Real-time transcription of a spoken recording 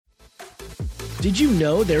Did you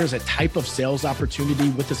know there is a type of sales opportunity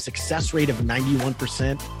with a success rate of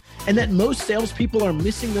 91%? And that most salespeople are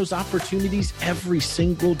missing those opportunities every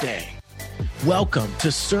single day? Welcome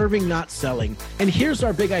to Serving Not Selling. And here's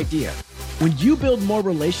our big idea. When you build more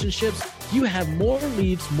relationships, you have more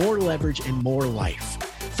leads, more leverage, and more life.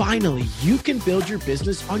 Finally, you can build your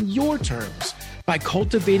business on your terms by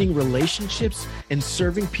cultivating relationships and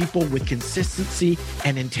serving people with consistency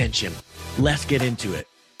and intention. Let's get into it.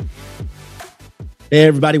 Hey,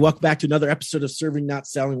 everybody. Welcome back to another episode of Serving Not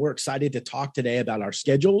Selling. We're excited to talk today about our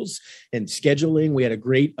schedules and scheduling. We had a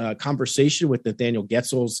great conversation with Nathaniel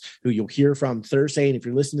Getzels, who you'll hear from Thursday. And if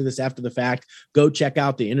you're listening to this after the fact, go check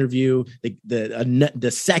out the interview,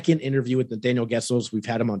 the second interview with Nathaniel Getzels. We've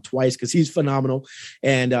had him on twice because he's phenomenal.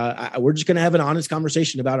 And we're just going to have an honest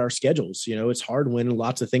conversation about our schedules. You know, it's hard when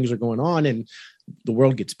lots of things are going on and the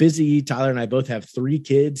world gets busy. Tyler and I both have 3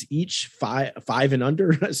 kids, each five and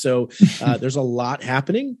under. So there's a lot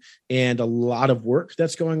happening and a lot of work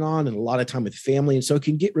that's going on and a lot of time with family. And so it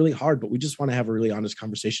can get really hard, but we just want to have a really honest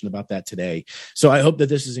conversation about that today. So I hope that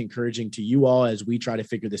this is encouraging to you all as we try to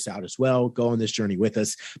figure this out as well. Go on this journey with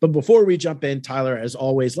us. But before we jump in, Tyler, as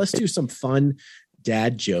always, let's do some fun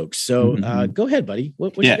dad jokes. So go ahead, buddy.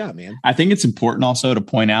 What you got, man? I think it's important also to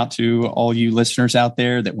point out to all you listeners out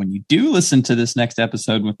there that when you do listen to this next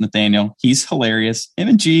episode with Nathaniel, he's hilarious. Him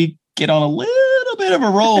and G get on a little bit of a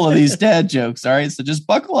roll of these dad jokes. All right. So just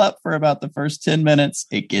buckle up for about the first 10 minutes.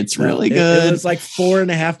 It gets really good. It was like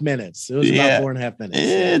 4.5 minutes. It was about 4.5 minutes.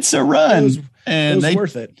 It's a run. It was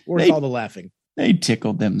worth it. Worth all the laughing. They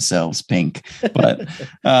tickled themselves pink. But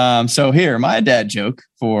so here, my dad joke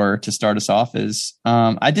to start us off is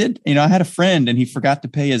I had a friend and he forgot to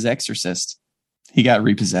pay his exorcist. He got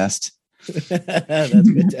repossessed. That's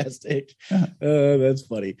fantastic. That's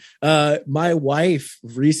funny. My wife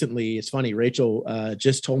recently, it's funny, Rachel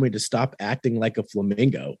just told me to stop acting like a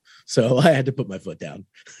flamingo. So I had to put my foot down.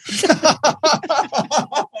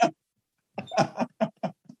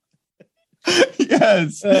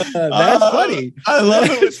 Yes, that's funny. I love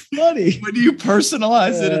it. It's funny when you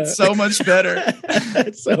personalize it. It's so much better.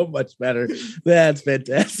 It's so much better. That's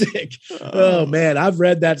fantastic. Oh man, I've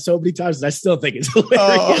read that so many times, and I still think it's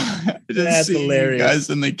hilarious. That's hilarious. Guys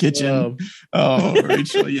in the kitchen.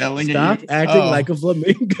 Rachel yelling Stop at you. Acting like a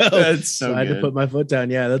flamingo. That's so I had to put my foot down.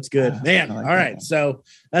 Yeah, that's good, man. Like all right, so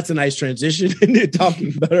that's a nice transition into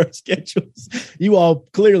talking about our schedules. You all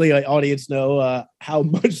clearly, audience, know how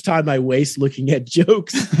much time I waste looking at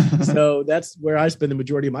jokes. So that's where I spend the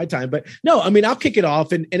majority of my time. But no, I mean, I'll kick it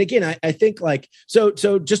off. And again, I think like, so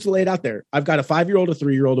just to lay it out there, I've got a 5-year-old, a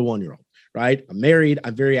 3-year-old, a 1-year-old, right? I'm married.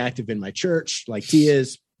 I'm very active in my church, like T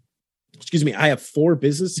is. Excuse me, I have 4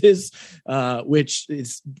 businesses, which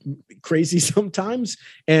is crazy sometimes.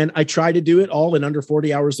 And I try to do it all in under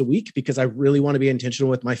 40 hours a week because I really want to be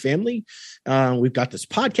intentional with my family. We've got this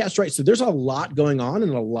podcast, right? So there's a lot going on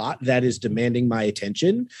and a lot that is demanding my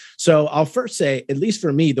attention. So I'll first say, at least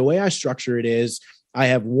for me, the way I structure it is I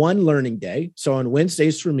have one learning day. So on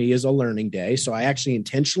Wednesdays for me is a learning day. So I actually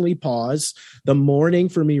intentionally pause. The morning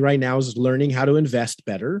for me right now is learning how to invest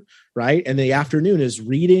better, right? And the afternoon is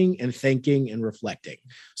reading and thinking and reflecting.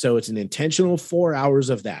 So it's an intentional 4 hours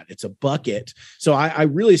of that. It's a bucket. So I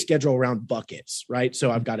really schedule around buckets, right?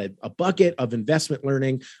 So I've got a bucket of investment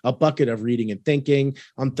learning, a bucket of reading and thinking.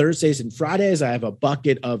 On Thursdays and Fridays, I have a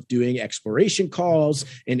bucket of doing exploration calls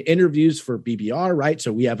and interviews for BBR, right?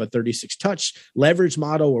 So we have a 36 touch leverage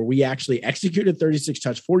model where we actually execute a 36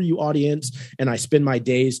 touch for you audience. And I spend my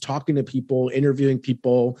days talking to people, interviewing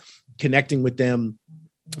people, connecting with them.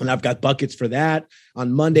 And I've got buckets for that.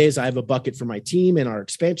 On Mondays, I have a bucket for my team and our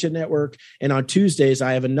expansion network. And on Tuesdays,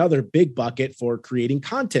 I have another big bucket for creating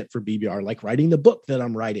content for BBR, like writing the book that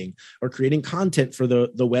I'm writing or creating content for the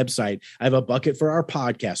website. I have a bucket for our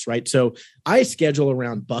podcast, right? So I schedule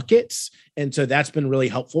around buckets. And so that's been really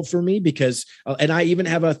helpful for me because, and I even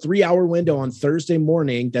have a 3-hour window on Thursday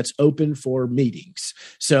morning that's open for meetings.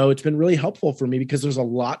 So it's been really helpful for me because there's a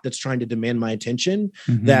lot that's trying to demand my attention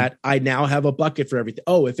that I now have a bucket for everything.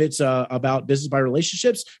 Oh, if it's about business by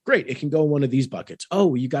relationships, great. It can go in one of these buckets.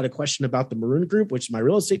 Oh, you got a question about the Maroon Group, which is my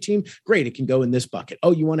real estate team. Great. It can go in this bucket.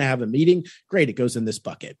 Oh, you want to have a meeting? Great. It goes in this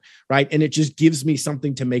bucket. Right. And it just gives me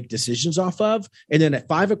something to make decisions off of. And then at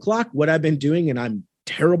 5 o'clock, what I've been doing, and I'm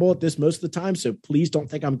terrible at this most of the time, so please don't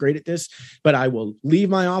think I'm great at this, but I will leave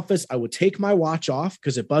my office. I will take my watch off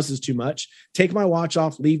because it buzzes too much. Take my watch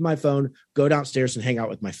off, leave my phone, go downstairs and hang out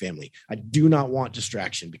with my family. I do not want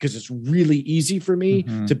distraction because it's really easy for me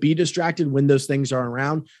to be distracted when those things are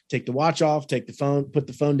around. Take the watch off, take the phone, put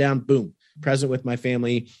the phone down, boom. present with my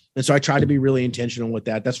family. And so I try to be really intentional with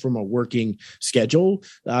that. That's from a working schedule.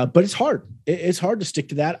 But it's hard. It's hard to stick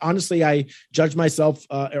to that. Honestly, I judge myself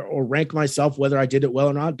or rank myself whether I did it well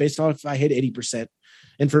or not based on if I hit 80%.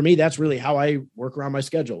 And for me, that's really how I work around my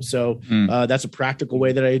schedule. So that's a practical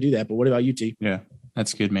way that I do that. But what about you, T? Yeah,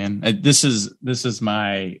 that's good, man. This is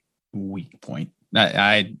my weak point.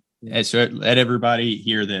 So let everybody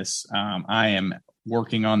hear this. I am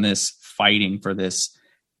working on this, fighting for this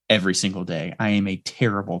every single day. I am a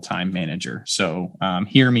terrible time manager. So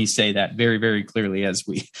hear me say that very, very clearly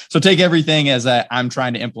so take everything as I'm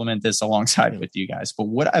trying to implement this alongside with you guys. But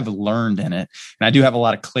what I've learned in it, and I do have a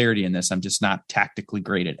lot of clarity in this, I'm just not tactically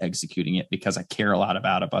great at executing it because I care a lot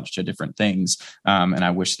about a bunch of different things. And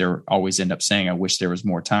I wish I wish there was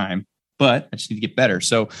more time, but I just need to get better.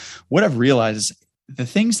 So what I've realized is the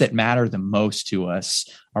things that matter the most to us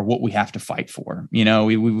are what we have to fight for.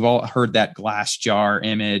 We've all heard that glass jar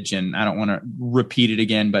image, and I don't want to repeat it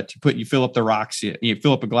again, but you fill up the rocks, you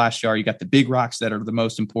fill up a glass jar, you got the big rocks that are the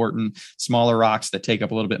most important, smaller rocks that take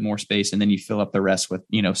up a little bit more space. And then you fill up the rest with,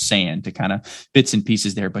 sand to kind of bits and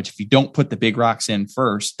pieces there. But if you don't put the big rocks in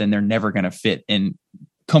first, then they're never going to fit in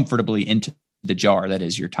comfortably into the jar that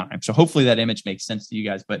is your time. So hopefully that image makes sense to you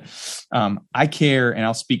guys, but I care, and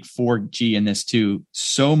I'll speak for G in this too,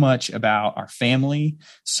 so much about our family,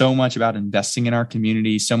 so much about investing in our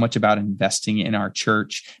community, so much about investing in our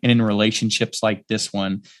church and in relationships like this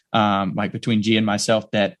one, like between G and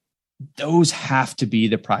myself, that those have to be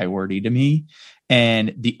the priority to me.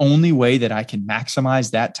 And the only way that I can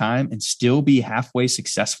maximize that time and still be halfway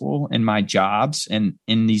successful in my jobs and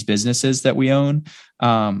in these businesses that we own,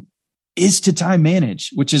 is to time manage,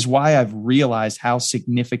 which is why I've realized how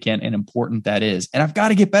significant and important that is. And I've got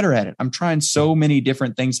to get better at it. I'm trying so many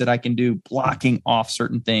different things that I can do, blocking off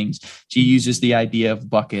certain things. She uses the idea of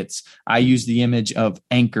buckets. I use the image of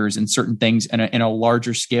anchors and certain things in a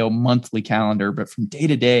larger scale monthly calendar. But from day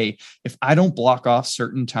to day, if I don't block off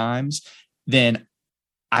certain times, then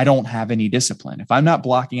I don't have any discipline. If I'm not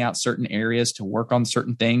blocking out certain areas to work on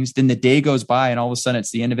certain things, then the day goes by and all of a sudden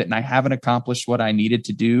it's the end of it. And I haven't accomplished what I needed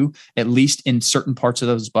to do, at least in certain parts of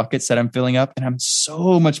those buckets that I'm filling up. And I'm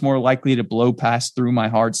so much more likely to blow past through my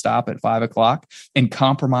hard stop at 5 o'clock and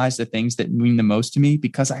compromise the things that mean the most to me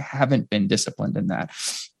because I haven't been disciplined in that.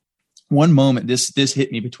 One moment, this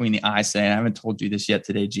hit me between the eyes today. And I haven't told you this yet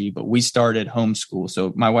today, G, but we started homeschool.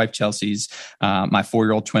 So my wife, Chelsea's, my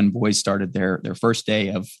 4-year-old twin boys started their first day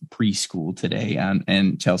of preschool today.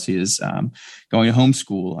 And Chelsea is going to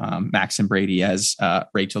homeschool Max and Brady, as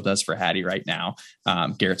Rachel does for Hattie right now.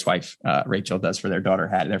 Garrett's wife, Rachel, does for their daughter,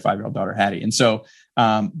 Hattie, their 5-year-old daughter, Hattie. And so,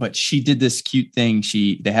 but she did this cute thing.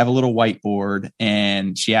 They have a little whiteboard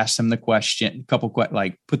and she asked them the question,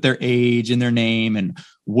 like put their age and their name and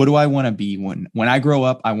what do I want to be when I grow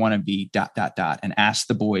up? I want to be ... and ask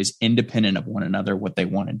the boys independent of one another what they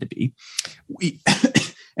wanted to be.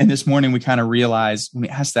 And this morning we kind of realized when we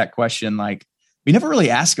asked that question, like we never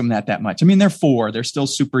really ask them that much. I mean, they're 4, they're still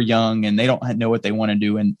super young and they don't know what they want to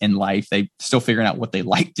do in life. They still figuring out what they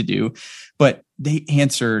like to do, but they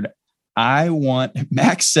answered,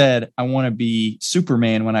 Max said, I want to be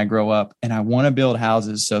Superman when I grow up and I want to build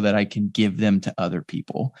houses so that I can give them to other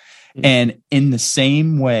people. Mm-hmm. And in the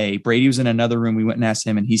same way, Brady was in another room. We went and asked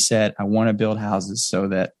him and he said, I want to build houses so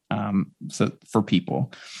that, for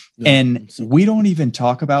people. Yeah. And we don't even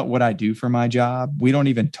talk about what I do for my job. We don't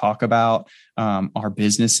even talk about, our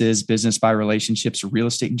businesses, business by relationships, real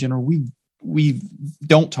estate in general. We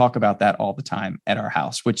don't talk about that all the time at our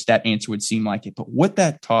house, which that answer would seem like it. But what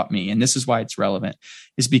that taught me, and this is why it's relevant,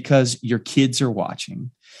 is because your kids are watching.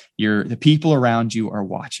 The people around you are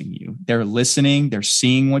watching you. They're listening. They're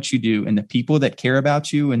seeing what you do. And the people that care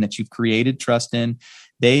about you and that you've created trust in,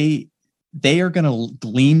 they are going to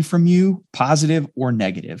glean from you, positive or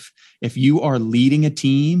negative. If you are leading a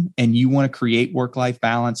team and you want to create work-life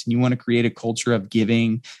balance and you want to create a culture of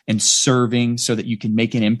giving and serving so that you can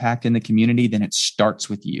make an impact in the community, then it starts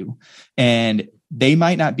with you. And they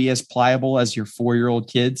might not be as pliable as your 4-year-old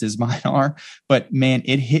kids as mine are, but man,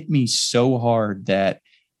 it hit me so hard that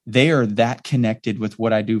they are that connected with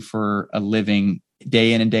what I do for a living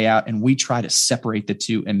day in and day out. And we try to separate the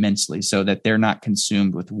two immensely so that they're not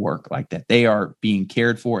consumed with work like that. They are being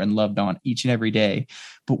cared for and loved on each and every day.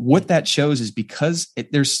 But what that shows is because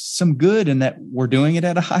there's some good in that we're doing it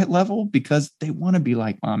at a high level because they want to be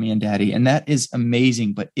like mommy and daddy. And that is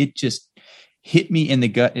amazing. But it just hit me in the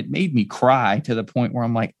gut. It made me cry to the point where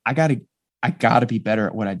I'm like, I gotta be better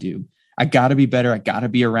at what I do. I got to be better. I got to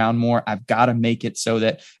be around more. I've got to make it so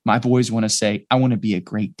that my boys want to say, I want to be a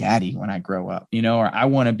great daddy when I grow up, or I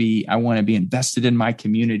want to be invested in my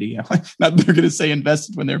community. Not that they're going to say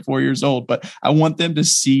invested when they're 4 years old, but I want them to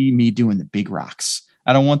see me doing the big rocks.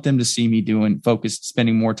 I don't want them to see me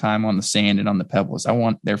spending more time on the sand and on the pebbles. I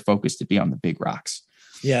want their focus to be on the big rocks.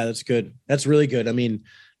 Yeah, that's good. That's really good. I mean,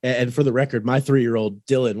 and for the record, my 3-year-old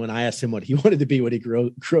Dylan, when I asked him what he wanted to be when he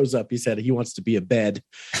grows up, he said he wants to be a bed.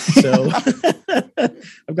 So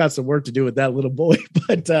I've got some work to do with that little boy.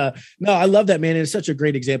 But no, I love that, man. And it's such a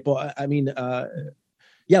great example. I mean,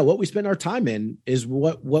 what we spend our time in is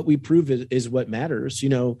what we prove is what matters.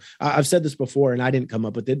 I've said this before and I didn't come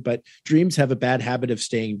up with it, but dreams have a bad habit of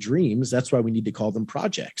staying dreams. That's why we need to call them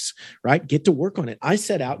projects, right? Get to work on it. I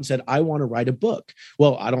set out and said, I want to write a book.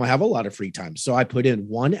 Well, I don't have a lot of free time. So I put in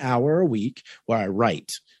 1 hour a week where I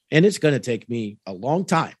write. And it's going to take me a long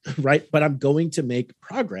time, right? But I'm going to make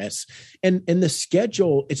progress. And the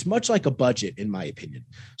schedule, it's much like a budget, in my opinion.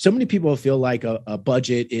 So many people feel like a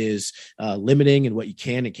budget is limiting in what you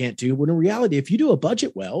can and can't do. When in reality, if you do a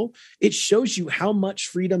budget well, it shows you how much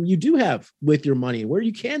freedom you do have with your money, where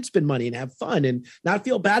you can spend money and have fun and not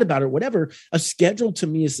feel bad about it, whatever. A schedule to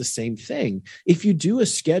me is the same thing. If you do a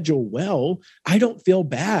schedule well, I don't feel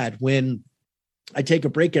bad when I take a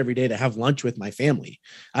break every day to have lunch with my family.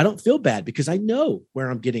 I don't feel bad because I know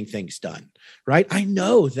where I'm getting things done, right? I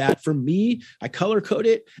know that for me, I color code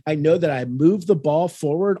it. I know that I move the ball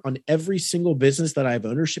forward on every single business that I have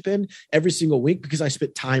ownership in every single week because I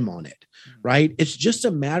spent time on it, right? It's just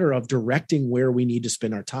a matter of directing where we need to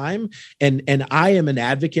spend our time. And I am an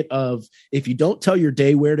advocate of, if you don't tell your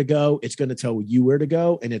day where to go, it's going to tell you where to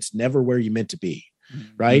go. And it's never where you meant to be.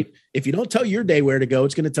 Right. If you don't tell your day where to go,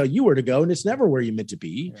 it's going to tell you where to go. And it's never where you meant to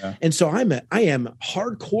be. Yeah. And so I am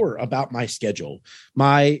hardcore about my schedule.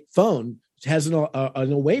 My phone has an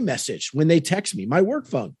away message when they text me, my work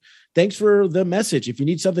phone. Thanks for the message. If you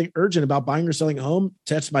need something urgent about buying or selling a home,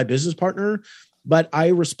 text my business partner. But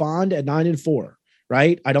I respond at 9 and 4.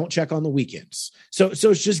 Right. I don't check on the weekends. So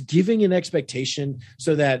it's just giving an expectation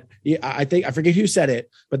so that I forget who said it,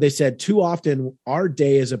 but they said too often our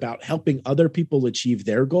day is about helping other people achieve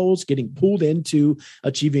their goals, getting pulled into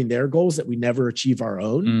achieving their goals that we never achieve our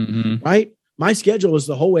own. Mm-hmm. Right. My schedule is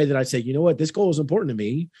the whole way that I say, you know what, this goal is important to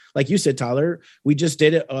me. Like you said, Tyler, we just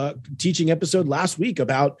did a teaching episode last week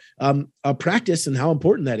about a practice and how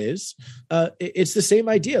important that is. It's the same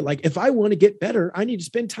idea. Like if I want to get better, I need to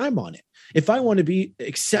spend time on it. If I want to be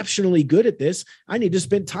exceptionally good at this, I need to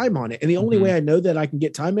spend time on it. And the only way I know that I can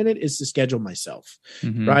get time in it is to schedule myself,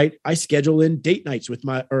 right? I schedule in date nights with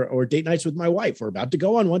or date nights with my wife. We're about to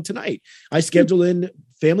go on one tonight. I schedule in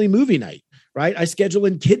family movie night. Right. I schedule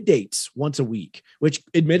in kid dates once a week, which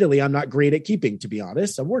admittedly I'm not great at keeping, to be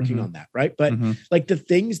honest. I'm working on that. Right. But like the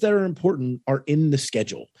things that are important are in the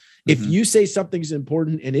schedule. If you say something's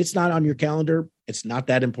important and it's not on your calendar, it's not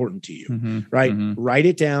that important to you. Right. Write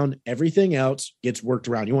it down. Everything else gets worked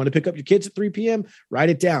around. You want to pick up your kids at 3 p.m. Write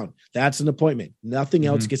it down. That's an appointment. Nothing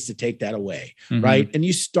else gets to take that away. Right. And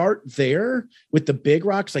you start there with the big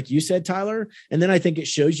rocks, like you said, Tyler. And then I think it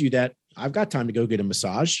shows you that I've got time to go get a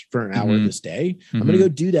massage for an hour this day. I'm going to go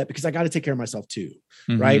do that because I got to take care of myself too.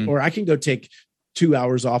 Right. Or I can go take 2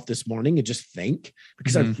 hours off this morning and just think,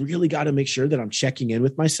 because I've really got to make sure that I'm checking in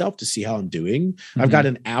with myself to see how I'm doing. I've got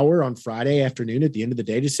an hour on Friday afternoon at the end of the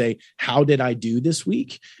day to say, how did I do this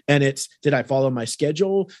week? And it's, did I follow my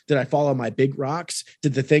schedule? Did I follow my big rocks?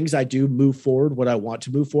 Did the things I do move forward what I want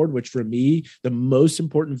to move forward? Which for me, the most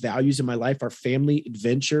important values in my life are family,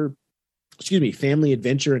 adventure,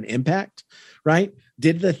 and impact, right?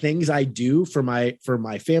 Did the things I do for my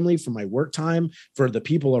family, for my work time, for the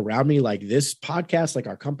people around me, like this podcast, like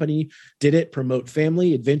our company, did it promote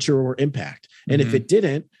family, adventure, or impact? And if it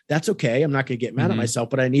didn't, that's okay. I'm not going to get mad at myself,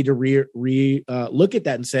 but I need to look at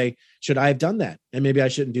that and say, should I have done that? And maybe I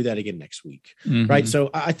shouldn't do that again next week. Right. So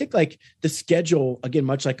I think like the schedule, again,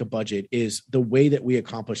 much like a budget, is the way that we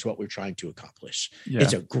accomplish what we're trying to accomplish. Yeah.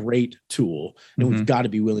 It's a great tool and we've got to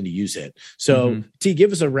be willing to use it. So T,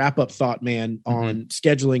 give us a wrap up thought, man, on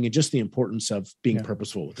scheduling and just the importance of being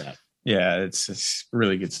purposeful with that. Yeah. It's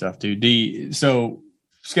really good stuff, dude. So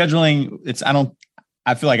scheduling,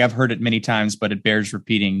 I feel like I've heard it many times, but it bears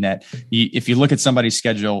repeating that if you look at somebody's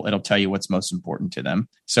schedule, it'll tell you what's most important to them.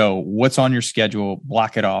 So what's on your schedule,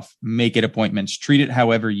 block it off, make it appointments, treat it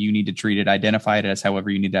however you need to treat it, identify it as however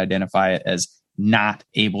you need to identify it as not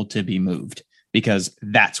able to be moved, because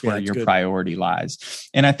that's where your priority lies.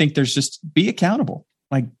 And I think there's just be accountable.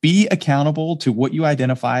 Like, be accountable to what you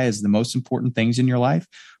identify as the most important things in your life.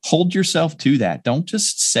 Hold yourself to that. Don't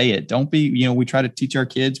just say it. Don't be, we try to teach our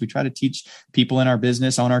kids, we try to teach people in our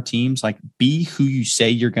business, on our teams, like, be who you say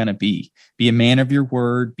you're going to be. Be a man of your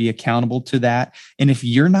word, be accountable to that. And if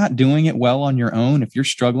you're not doing it well on your own, if you're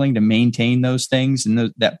struggling to maintain those things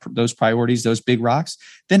and those priorities, those big rocks,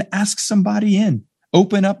 then ask somebody in.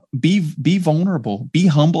 Open up, be vulnerable, be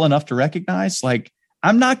humble enough to recognize, like,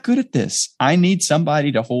 I'm not good at this. I need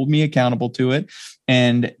somebody to hold me accountable to it.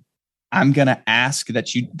 And I'm going to ask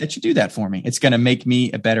that you do that for me. It's going to make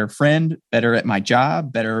me a better friend, better at my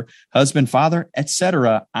job, better husband, father,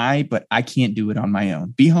 etc. But I can't do it on my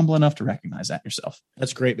own. Be humble enough to recognize that yourself.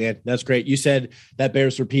 That's great, man. That's great. You said that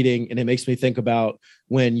bear's repeating, and it makes me think about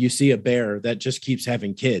when you see a bear that just keeps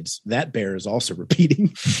having kids. That bear is also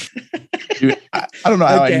repeating. Dude, I don't know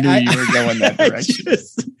how I knew you were going that direction.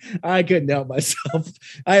 I couldn't help myself.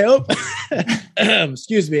 I hope,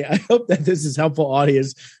 excuse me. I hope that this is helpful,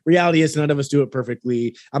 audience. Reality is none of us do it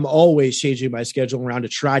perfectly. I'm always changing my schedule around to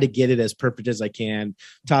try to get it as perfect as I can.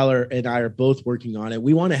 Tyler and I are both working on it.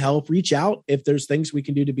 We want to help. Reach out if there's things we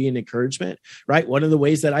can do to be an encouragement, right? One of the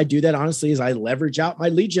ways that I do that, honestly, is I leverage out my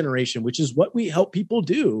lead generation, which is what we help people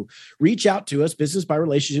do. Reach out to us,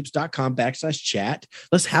 businessbyrelationships.com/chat.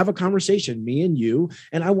 Let's have a conversation, me and you.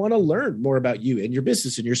 And I want to learn more about you and your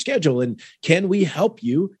business and your schedule. And can we help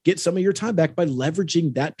you get some of your time back by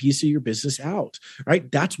leveraging that piece of your business out,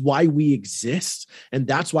 right? That's why we exist. And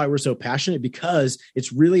that's why we're so passionate, because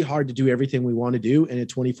it's really hard to do everything we want to do in a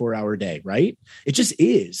 24-hour day, right? It just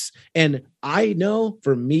is. And I know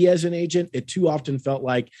for me as an agent, it too often felt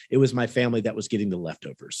like it was my family that was getting the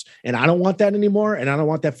leftovers. And I don't want that anymore. And I don't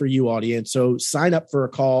want that for you, audience. So sign up for a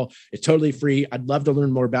call. It's totally free. I'd love to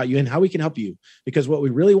learn more about you and how we can help you, because what we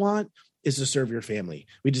really want is to serve your family.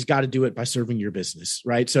 We just got to do it by serving your business,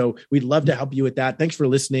 right? So we'd love to help you with that. Thanks for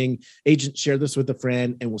listening. Agent, share this with a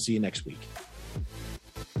friend, and we'll see you next week.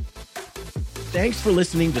 Thanks for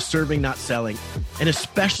listening to Serving Not Selling, and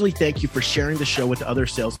especially thank you for sharing the show with other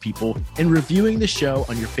salespeople and reviewing the show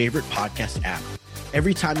on your favorite podcast app.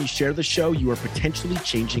 Every time you share the show, you are potentially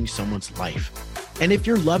changing someone's life. And if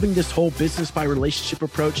you're loving this whole business by relationship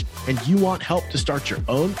approach and you want help to start your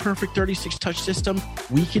own perfect 36 touch system,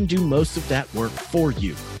 we can do most of that work for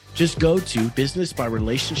you. Just go to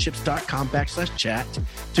businessbyrelationships.com/chat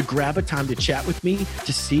to grab a time to chat with me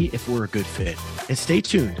to see if we're a good fit. And stay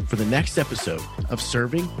tuned for the next episode of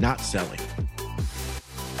Serving Not Selling.